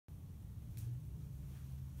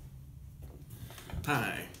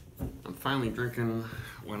Hi, I'm finally drinking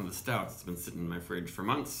one of the stouts that's been sitting in my fridge for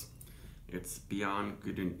months. It's Beyond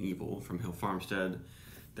Good and Evil from Farmstead.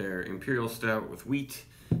 They're imperial stout with wheat,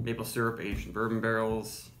 maple syrup aged in bourbon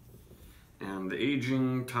barrels, and the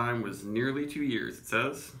aging time was nearly 2 years, it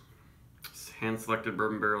says. It's hand-selected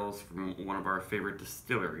bourbon barrels from one of our favorite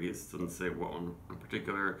distilleries. It doesn't say what one in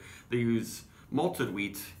particular. They use malted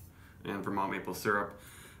wheat and Vermont maple syrup.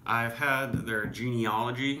 I've had their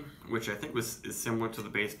genealogy, which I think is similar to the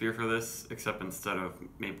base beer for this, except instead of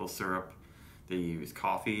maple syrup, they use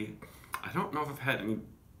coffee. I don't know if I've had any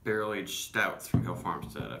barrel-aged stouts from Hill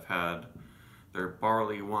Farmstead. I've had their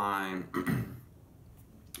barley wine,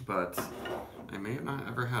 but I may have not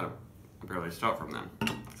ever had a barrel-aged stout from them.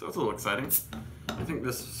 So it's a little exciting. I think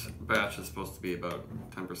this batch is supposed to be about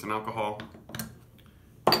 10% alcohol.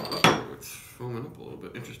 Oh, it's foaming up a little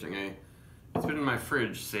bit. Interesting, eh? It's been in my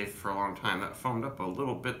fridge safe for a long time. That foamed up a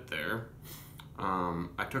little bit there.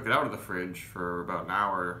 I took it out of the fridge for about an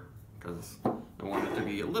hour because I wanted it to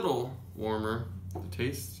be a little warmer to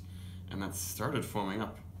taste, and that started foaming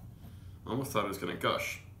up. I almost thought it was going to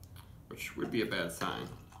gush, which would be a bad sign.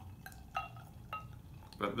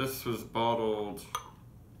 But this was bottled,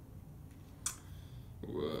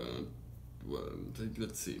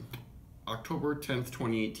 let's see, October 10th,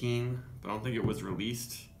 2018. But I don't think it was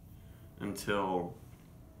released until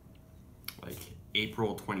like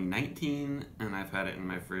April 2019, and I've had it in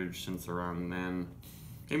my fridge since around then.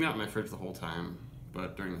 Maybe not in my fridge the whole time,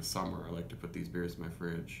 but during the summer I like to put these beers in my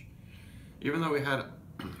fridge. Even though we had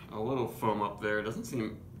a little foam up there, it doesn't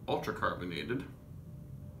seem ultra carbonated.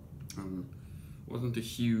 Wasn't a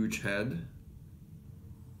huge head.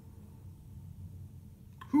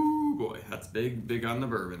 Whoo boy, that's big on the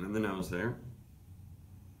bourbon in the nose there.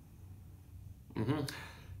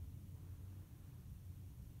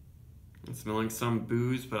 I'm smelling some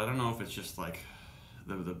booze, but I don't know if it's just like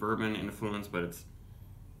the bourbon influence, but it's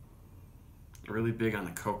really big on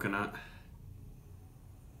the coconut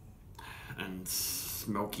and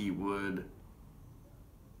smoky wood,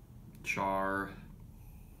 char.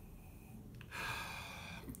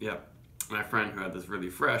 Yep, my friend who had this really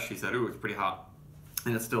fresh, he said, ooh, it's pretty hot.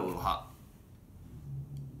 And it's still a little hot.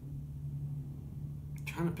 I'm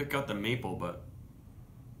trying to pick out the maple, but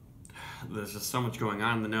there's just so much going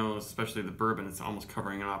on in the nose, especially the bourbon. It's almost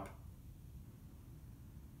covering it up.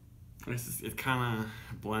 It kind of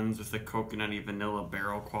blends with the coconutty vanilla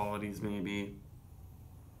barrel qualities, maybe.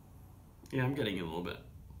 Yeah, I'm getting it a little bit.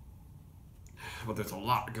 But there's a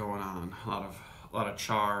lot going on. A lot of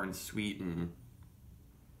char and sweet and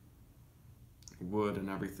wood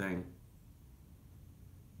and everything.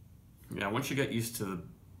 Yeah, once you get used to the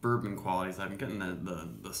bourbon qualities, I'm getting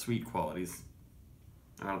the sweet qualities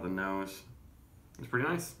out of the nose. It's pretty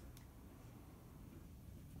nice.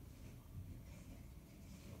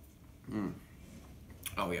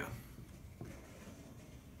 Oh yeah.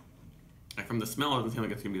 Like from the smell, it doesn't seem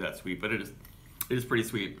like it's gonna be that sweet, but it is pretty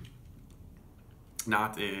sweet.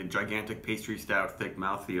 Not a gigantic pastry stout, thick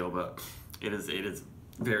mouthfeel, but it is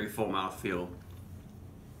very full mouthfeel.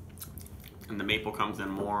 And the maple comes in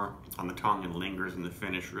more on the tongue and lingers in the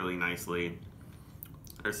finish really nicely.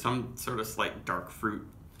 There's some sort of slight dark fruit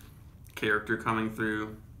character coming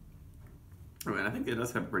through. I mean, I think it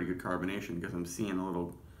does have pretty good carbonation because I'm seeing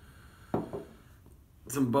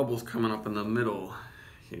some bubbles coming up in the middle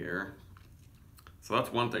here. So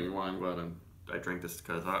that's one thing why I'm glad I drank this,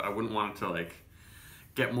 because I wouldn't want it to like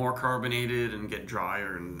get more carbonated and get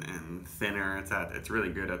drier and thinner. It's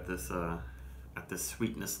really good at this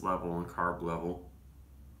sweetness level and carb level.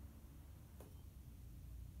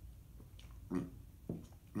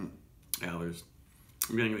 Yeah,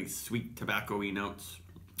 I'm getting these sweet tobacco-y notes,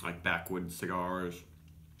 like backwoods cigars.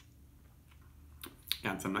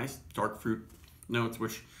 And some nice dark fruit notes,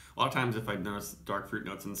 which a lot of times if I notice dark fruit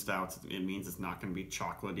notes in stouts, it means it's not going to be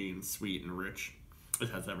chocolatey and sweet and rich. It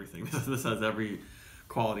has everything. This has every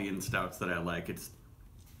quality in stouts that I like.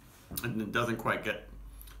 And it doesn't quite get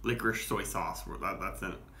licorice soy sauce. That's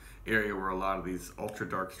an area where a lot of these ultra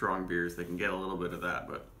dark strong beers, they can get a little bit of that,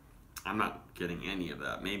 but I'm not getting any of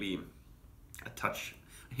that. Maybe a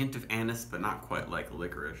hint of anise, but not quite like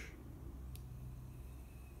licorice.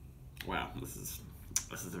 Wow, this is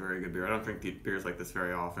a very good beer. I don't drink beers like this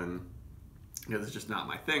very often because it's just not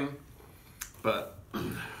my thing. But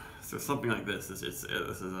so something like this is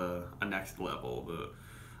a next level. The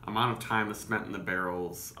amount of time that's spent in the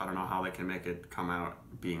barrels, I don't know how they can make it come out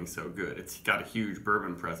being so good. It's got a huge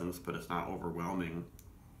bourbon presence, but it's not overwhelming.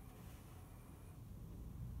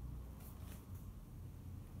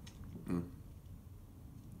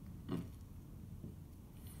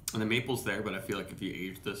 And the maple's there, but I feel like if you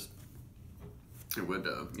age this it would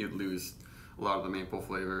you'd lose a lot of the maple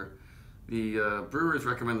flavor. The brewers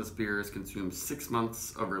recommend this beer is consumed 6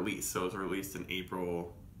 months of release, so it's released in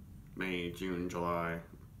April, May, June, July,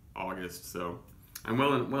 August. So I'm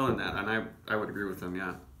well in that, and I would agree with them.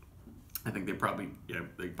 Yeah, I think they probably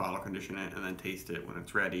they bottle condition it and then taste it when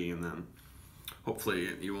it's ready, and then hopefully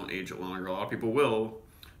you won't age it longer. A lot of people will,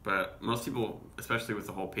 but most people, especially with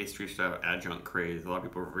the whole pastry stout adjunct craze, a lot of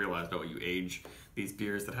people realize, oh, you age these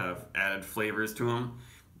beers that have added flavors to them,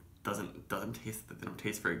 they don't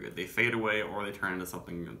taste very good. They fade away or they turn into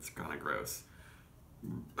something that's kind of gross.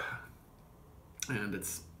 And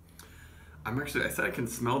I said I can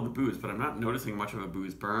smell the booze, but I'm not noticing much of a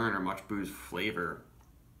booze burn or much booze flavor.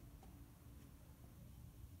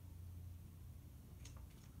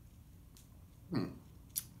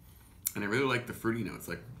 And I really like the fruity notes.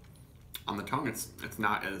 Like on the tongue, it's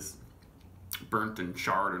not as burnt and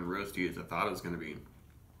charred and roasty as I thought it was going to be.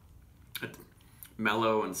 It's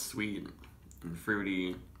mellow and sweet and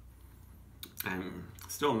fruity and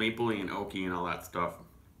still mapley and oaky and all that stuff.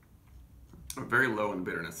 Very low in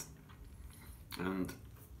bitterness and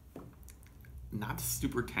not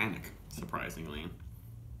super tannic, surprisingly.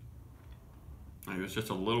 Like, there's just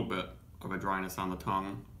a little bit of a dryness on the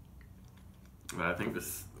tongue, but I think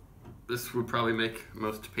this would probably make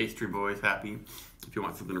most pastry boys happy. If you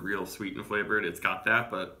want something real sweet and flavored, it's got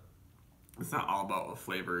that, but it's not all about the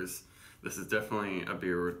flavors. This is definitely a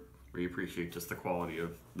beer where you appreciate just the quality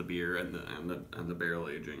of the beer and the barrel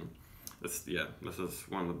aging. This is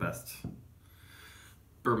one of the best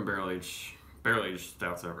bourbon barrel aged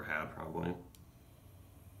stouts I've ever had, probably.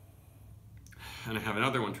 And I have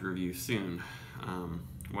another one to review soon.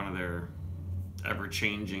 One of their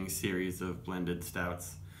ever-changing series of blended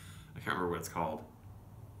stouts. I can't remember what it's called.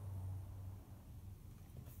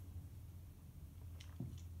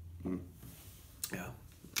 Yeah,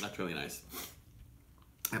 that's really nice.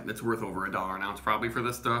 It's worth over $1 an ounce probably for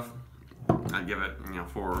this stuff. I'd give it,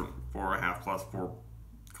 4.5 plus 4,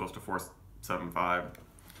 close to 4.75.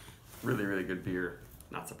 Really, really good beer.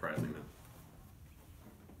 Not surprising though.